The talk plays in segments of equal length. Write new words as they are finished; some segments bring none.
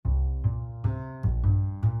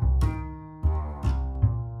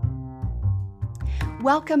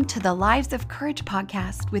Welcome to the Lives of Courage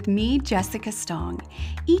podcast with me, Jessica Stong.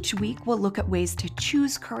 Each week, we'll look at ways to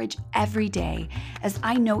choose courage every day, as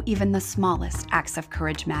I know even the smallest acts of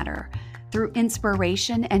courage matter. Through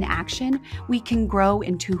inspiration and action, we can grow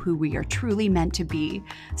into who we are truly meant to be.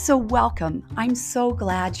 So welcome. I'm so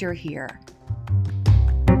glad you're here.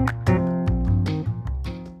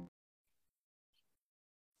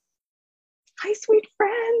 Hi, sweet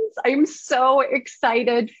friends. I'm so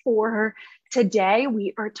excited for today.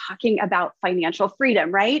 We are talking about financial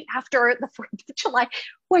freedom, right? After the 4th of July,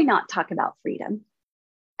 why not talk about freedom?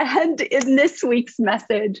 And in this week's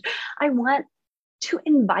message, I want to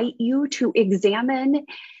invite you to examine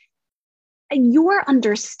your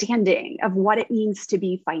understanding of what it means to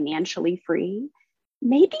be financially free.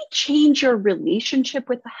 Maybe change your relationship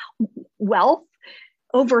with wealth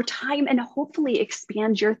over time and hopefully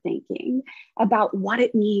expand your thinking about what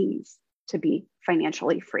it means to be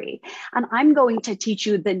financially free. And I'm going to teach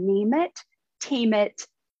you the name it, tame it,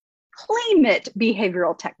 claim it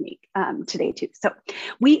behavioral technique today too. So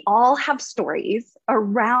we all have stories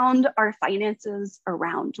around our finances,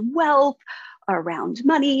 around wealth, around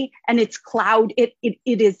money, and it's it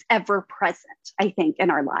is ever present, I think, in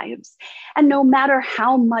our lives. And no matter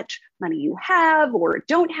how much money you have or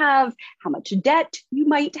don't have, how much debt you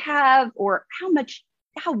might have, or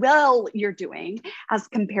how well you're doing as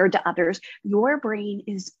compared to others, your brain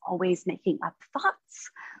is always making up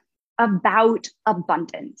thoughts about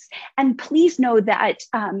abundance. And please know that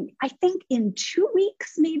I think in 2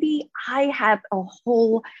 weeks, maybe, I have a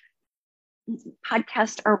whole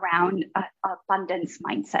podcast around abundance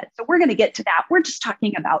mindset. So we're going to get to that. We're just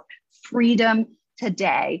talking about freedom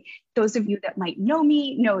today. Those of you that might know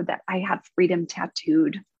me know that I have freedom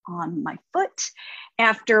tattooed on my foot.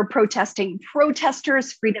 After protesting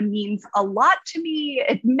protesters, freedom means a lot to me.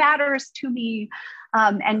 It matters to me.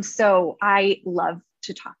 And so I love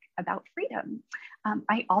to talk about freedom.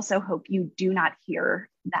 I also hope you do not hear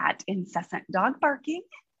that incessant dog barking,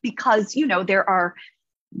 because, there are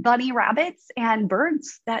bunny rabbits and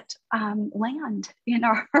birds that land in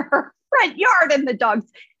our front yard, and the dogs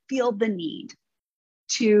feel the need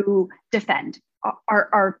to defend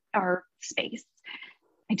our space.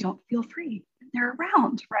 I don't feel free. They're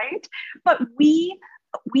around, right? But we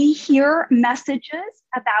hear messages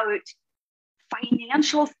about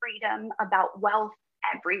financial freedom, about wealth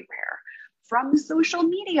everywhere, from social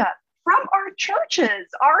media, from our churches,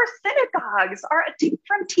 our synagogues,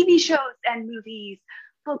 from TV shows and movies,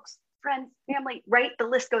 folks, friends, family, right? The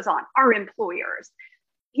list goes on, our employers.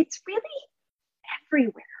 It's really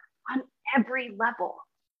everywhere on every level.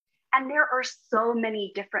 And there are so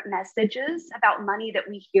many different messages about money that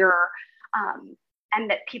we hear and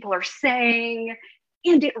that people are saying.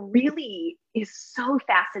 And it really is so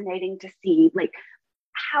fascinating to see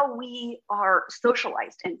how we are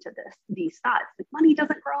socialized into these thoughts. Money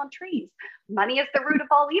doesn't grow on trees. Money is the root of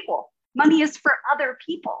all evil. Money is for other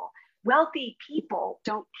people. Wealthy people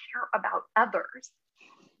don't care about others.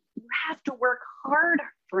 You have to work hard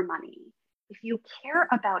for money. If you care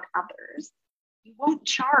about others, you won't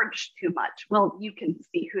charge too much. Well, you can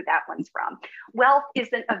see who that one's from. Wealth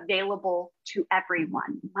isn't available to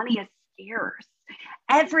everyone. Money is scarce.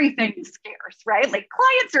 Everything's scarce, right?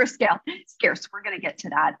 Clients are scarce. We're going to get to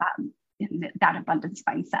that in that abundance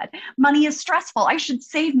mindset. Money is stressful. I should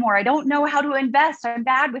save more. I don't know how to invest. I'm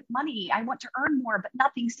bad with money. I want to earn more, but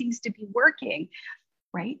nothing seems to be working,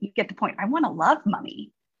 right? You get the point. I want to love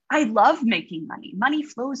money. I love making money. Money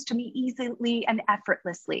flows to me easily and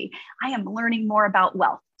effortlessly. I am learning more about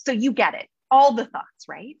wealth. So you get it. All the thoughts,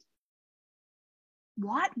 right?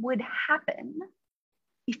 What would happen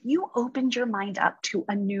if you opened your mind up to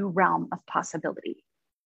a new realm of possibility?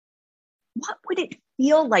 What would it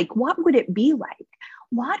feel like? What would it be like?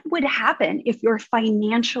 What would happen if you're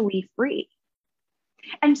financially free?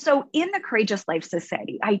 And so in the Courageous Life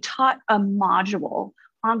Society, I taught a module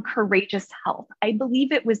on courageous health. I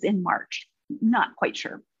believe it was in March, not quite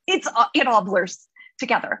sure. It all blurs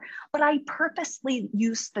together, but I purposely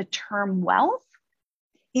used the term wealth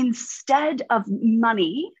instead of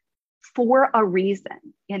money for a reason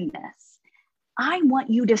in this. I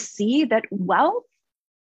want you to see that wealth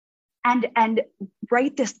and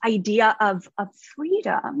right, this idea of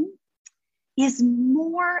freedom is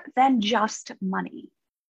more than just money.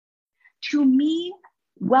 To me,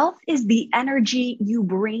 wealth is the energy you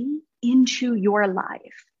bring into your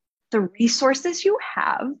life, the resources you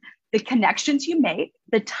have, the connections you make,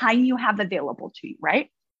 the time you have available to you, right?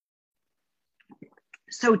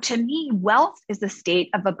 So to me, wealth is a state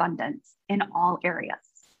of abundance in all areas.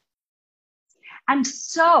 And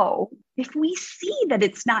so if we see that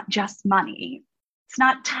it's not just money, It's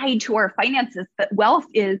not tied to our finances, but wealth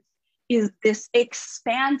is this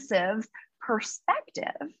expansive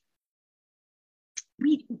perspective.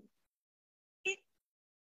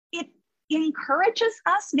 It encourages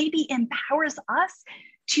us, maybe empowers us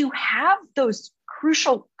to have those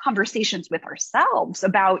crucial conversations with ourselves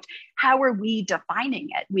about how are we defining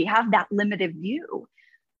it. We have that limited view.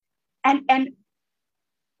 And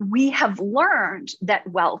we have learned that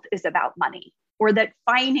wealth is about money, or that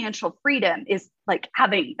financial freedom is like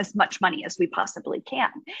having as much money as we possibly can.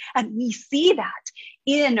 And we see that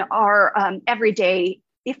in our everyday.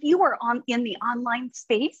 If you are in the online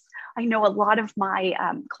space, I know a lot of my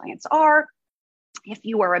clients are. If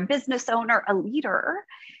you are a business owner, a leader,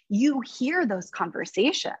 you hear those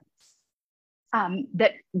conversations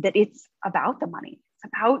that it's about the money.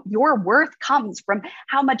 It's about your worth comes from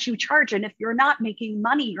how much you charge. And if you're not making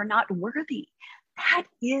money, you're not worthy. That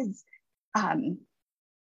is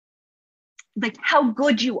like how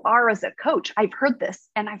good you are as a coach. I've heard this,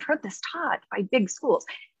 and I've heard this taught by big schools.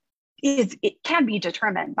 It can be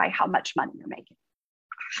determined by how much money you're making.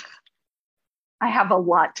 I have a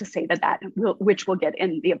lot to say to that, which we'll get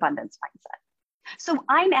in the abundance mindset. So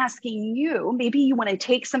I'm asking you, maybe you want to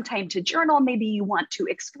take some time to journal, maybe you want to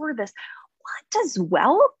explore this. What does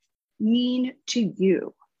wealth mean to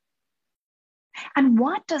you? And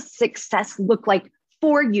what does success look like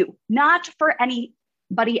for you, not for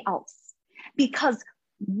anybody else? Because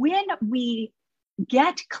when we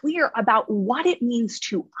get clear about what it means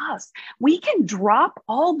to us, we can drop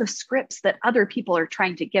all the scripts that other people are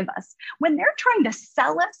trying to give us. When they're trying to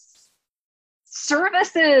sell us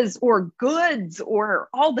services or goods or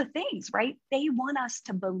all the things, right? They want us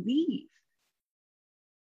to believe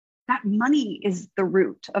that money is the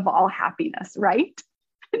root of all happiness, right?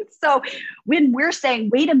 And so when we're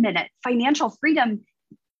saying, wait a minute, financial freedom,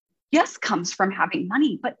 yes, comes from having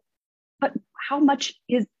money, but how much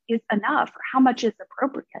is enough, or how much is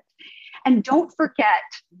appropriate? And don't forget,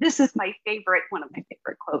 this is one of my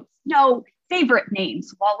favorite quotes. No, favorite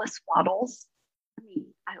names, Wallace Wattles.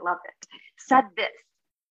 I love it. Said this.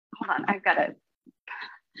 Hold on, I've got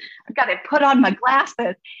to put on my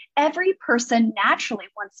glasses. Every person naturally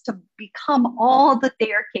wants to become all that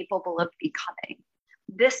they are capable of becoming.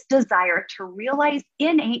 This desire to realize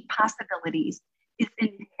innate possibilities is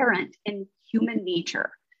inherent in human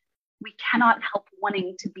nature. We cannot help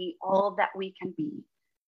wanting to be all that we can be.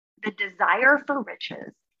 The desire for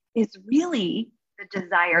riches is really the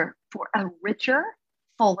desire for a richer,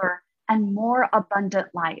 fuller, and more abundant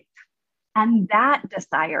life. And that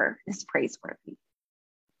desire is praiseworthy.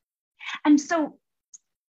 And so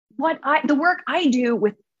the work I do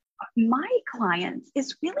with my clients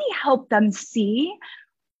is really help them see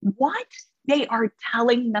what they are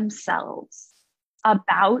telling themselves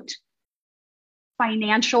about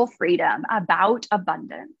financial freedom, about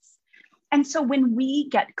abundance. And so when we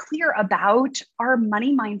get clear about our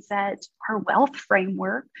money mindset, our wealth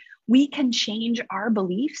framework, we can change our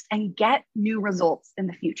beliefs and get new results in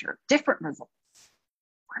the future, different results.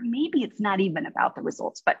 Or maybe it's not even about the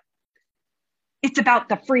results, but it's about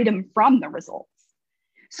the freedom from the results.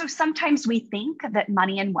 So sometimes we think that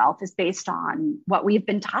money and wealth is based on what we've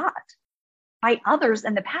been taught by others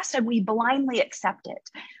in the past, and we blindly accept it.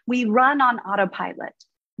 We run on autopilot.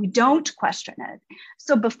 We don't question it.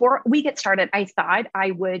 So before we get started, I thought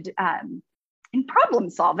I would, in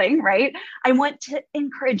problem solving, right? I want to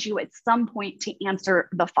encourage you at some point to answer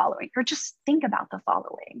the following, or just think about the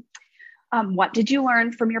following. What did you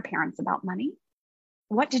learn from your parents about money?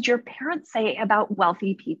 What did your parents say about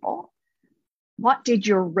wealthy people? What did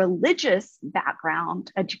your religious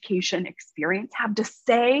background, education, experience have to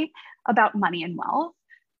say about money and wealth?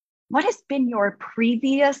 What has been your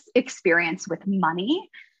previous experience with money?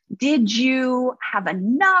 Did you have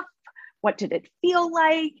enough? What did it feel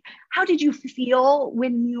like? How did you feel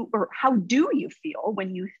how do you feel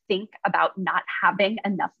when you think about not having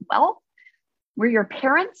enough wealth? Were your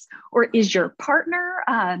parents, or is your partner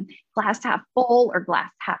glass half full or glass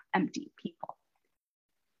half empty people?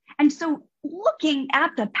 And so looking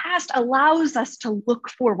at the past allows us to look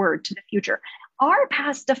forward to the future. Our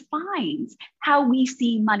past defines how we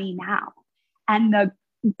see money now. And the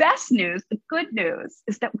best news, the good news,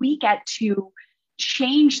 is that we get to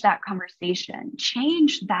change that conversation,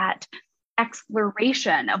 change that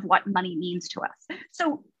exploration of what money means to us.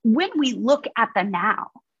 So when we look at the now,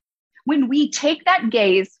 when we take that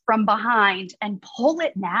gaze from behind and pull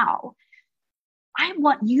it now, I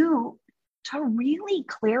want you to really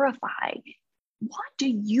clarify, what do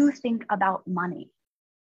you think about money?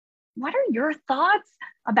 What are your thoughts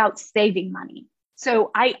about saving money? So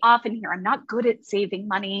I often hear, I'm not good at saving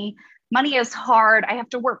money. Money is hard. I have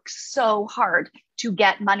to work so hard to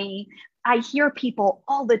get money. I hear people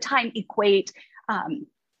all the time equate,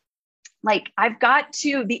 like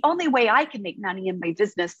the only way I can make money in my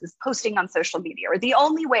business is posting on social media, or the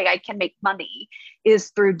only way I can make money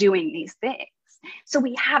is through doing these things. So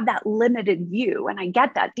we have that limited view, and I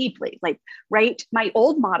get that deeply. Like, right, my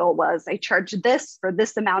old model was I charge this for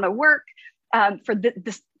this amount of work for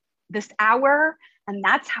this hour, and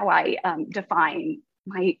that's how I define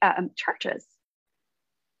my charges.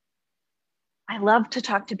 I love to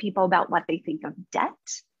talk to people about what they think of debt.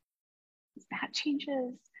 That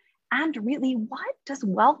changes. And really, what does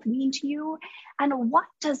wealth mean to you? And what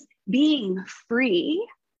does being free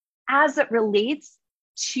as it relates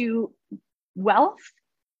to wealth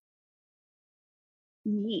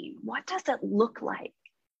mean? What does it look like?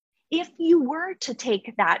 If you were to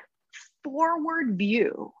take that forward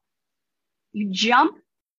view, you jump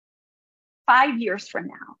 5 years from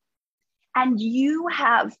now, and you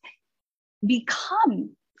have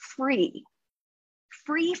become free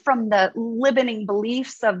from the limiting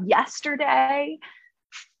beliefs of yesterday,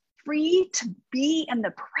 free to be in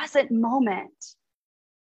the present moment.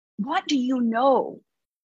 What do you know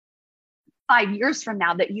 5 years from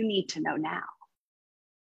now that you need to know now?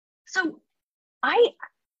 So I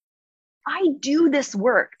do this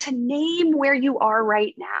work to name where you are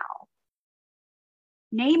right now.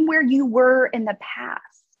 Name where you were in the past.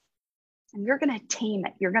 And you're going to tame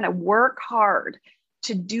it. You're going to work hard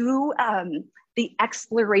to do the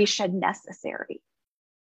exploration necessary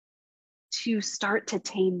to start to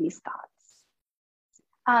tame these thoughts.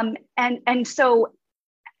 And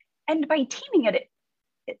by taming it,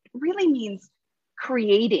 it really means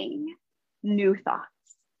creating new thoughts,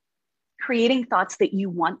 creating thoughts that you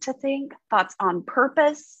want to think, thoughts on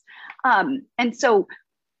purpose. And so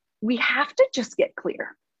we have to just get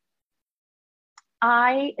clear.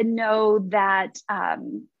 I know that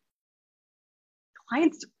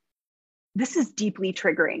clients, this is deeply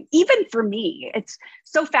triggering. Even for me, it's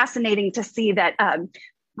so fascinating to see that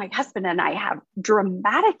my husband and I have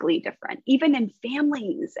dramatically different, even in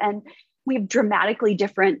families, and we have dramatically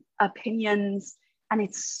different opinions. And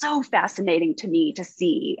it's so fascinating to me to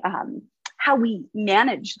see how we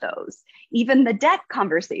manage those. Even the debt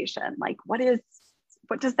conversation, like what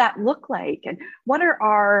does that look like? And what are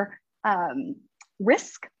our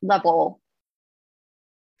risk level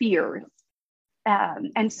fears?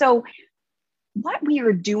 And so what we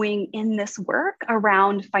are doing in this work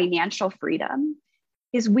around financial freedom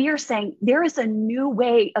is we are saying there is a new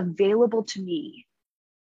way available to me.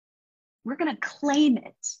 We're going to claim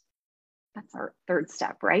it. That's our third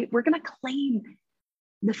step, right? We're going to claim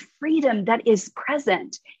the freedom that is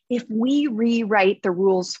present if we rewrite the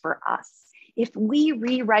rules for us. If we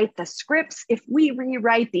rewrite the scripts, if we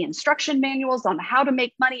rewrite the instruction manuals on how to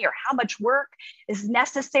make money or how much work is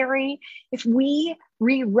necessary, if we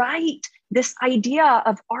rewrite this idea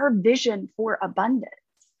of our vision for abundance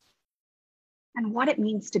and what it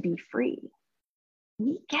means to be free,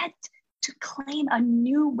 we get to claim a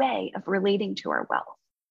new way of relating to our wealth.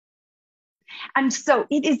 And so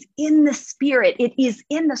it is in the spirit, it is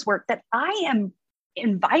in this work that I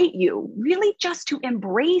invite you really just to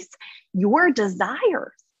embrace your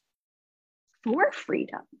desires for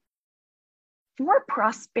freedom, for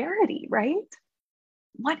prosperity, right?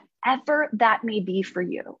 Whatever that may be for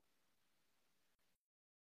you.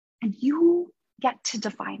 And you get to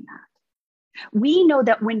define that. We know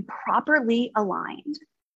that when properly aligned,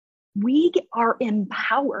 we are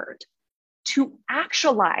empowered to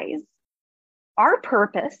actualize our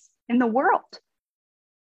purpose in the world.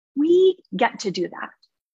 We get to do that.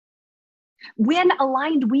 When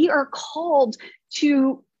aligned, we are called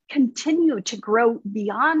to continue to grow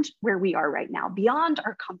beyond where we are right now, beyond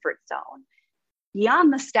our comfort zone,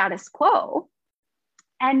 beyond the status quo,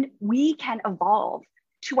 and we can evolve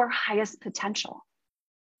to our highest potential.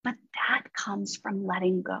 But that comes from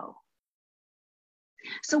letting go.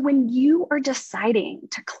 So when you are deciding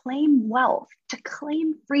to claim wealth, to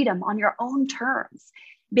claim freedom on your own terms,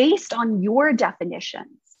 based on your definitions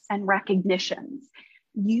and recognitions,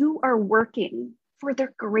 you are working for the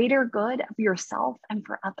greater good of yourself and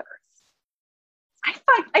for others.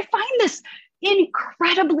 I find this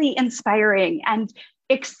incredibly inspiring and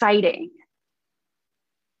exciting.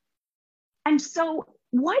 And so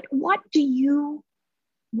what do you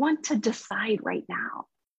want to decide right now?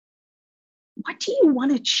 What do you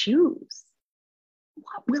want to choose?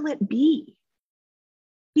 What will it be?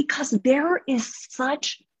 Because there is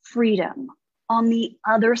such freedom on the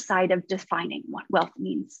other side of defining what wealth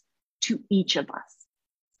means to each of us.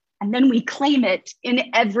 And then we claim it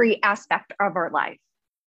in every aspect of our life.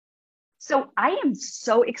 So I am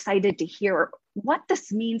so excited to hear what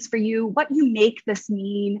this means for you, what you make this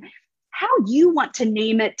mean, how you want to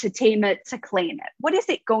name it, to tame it, to claim it. What is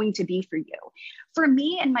it going to be for you? For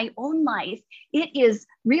me in my own life, it is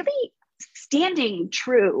really standing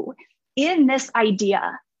true in this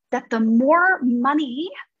idea that the more money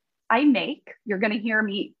I make, you're going to hear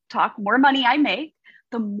me talk, more money I make,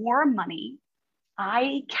 the more money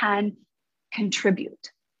I can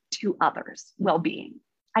contribute to others' well being.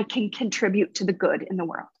 I can contribute to the good in the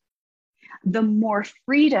world. The more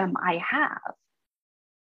freedom I have,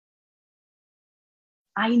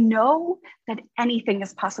 I know that anything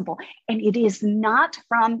is possible. And it is not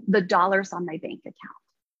from the dollars on my bank account.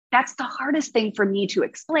 That's the hardest thing for me to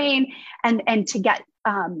explain and to get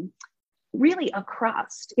really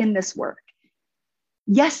across in this work.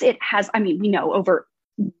 Yes, it has, I mean, we know over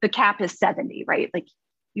the cap is 70, right? Like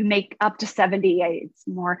you make up to 70, it's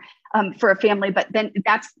more for a family, but then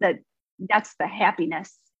that's the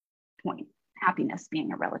happiness point, happiness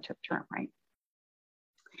being a relative term, right?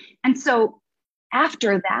 And so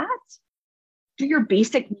after that, your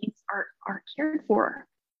basic needs are cared for.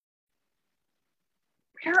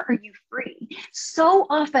 Where are you free? So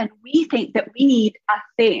often we think that we need a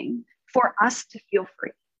thing for us to feel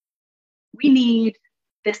free. We need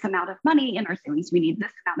this amount of money in our savings. We need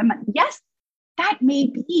this amount of money. Yes, that may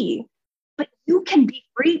be, but you can be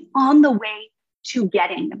free on the way to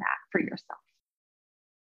getting that for yourself.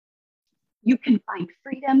 You can find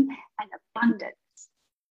freedom and abundance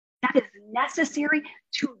that is necessary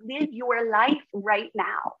to live your life right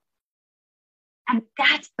now. And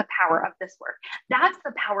that's the power of this work. That's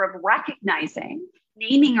the power of recognizing,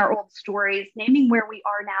 naming our old stories, naming where we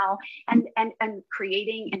are now, and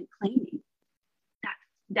creating and claiming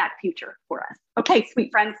that future for us. Okay, sweet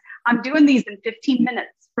friends, I'm doing these in 15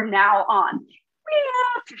 minutes from now on.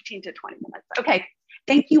 Yeah, 15 to 20 minutes. Okay,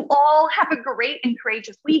 thank you all. Have a great and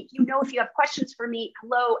courageous week. You know, if you have questions for me,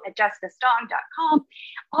 hello@jessicastong.com.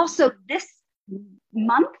 Also, this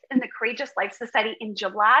month in the Courageous Life Society in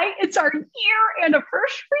July, it's our year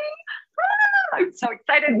anniversary. I'm so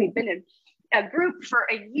excited. We've been in a group for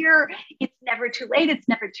a year. It's never too late. It's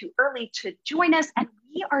never too early to join us. And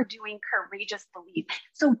we are doing Courageous Belief.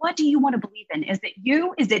 So what do you want to believe in? Is it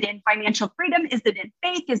you? Is it in financial freedom? Is it in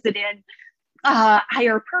faith? Is it in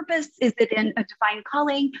higher purpose? Is it in a divine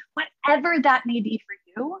calling? Whatever that may be for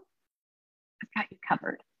you, I've got you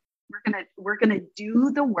covered. We're gonna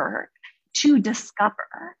do the work to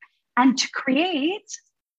discover and to create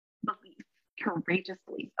belief, courageous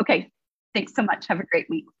belief. Okay, thanks so much. Have a great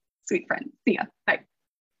week, sweet friend. See ya. Bye.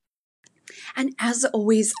 And as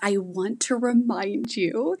always, I want to remind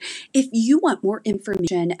you, if you want more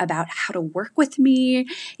information about how to work with me,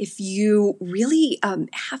 if you really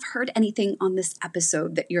have heard anything on this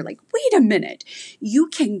episode that you're like, wait a minute, you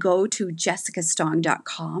can go to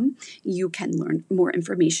jessicastong.com. You can learn more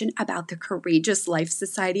information about the Courageous Life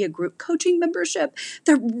Society, a group coaching membership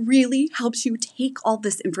that really helps you take all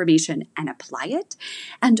this information and apply it.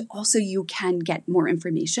 And also you can get more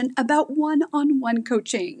information about one-on-one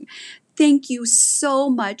coaching. Thank you so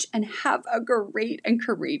much and have a great and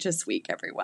courageous week, everyone.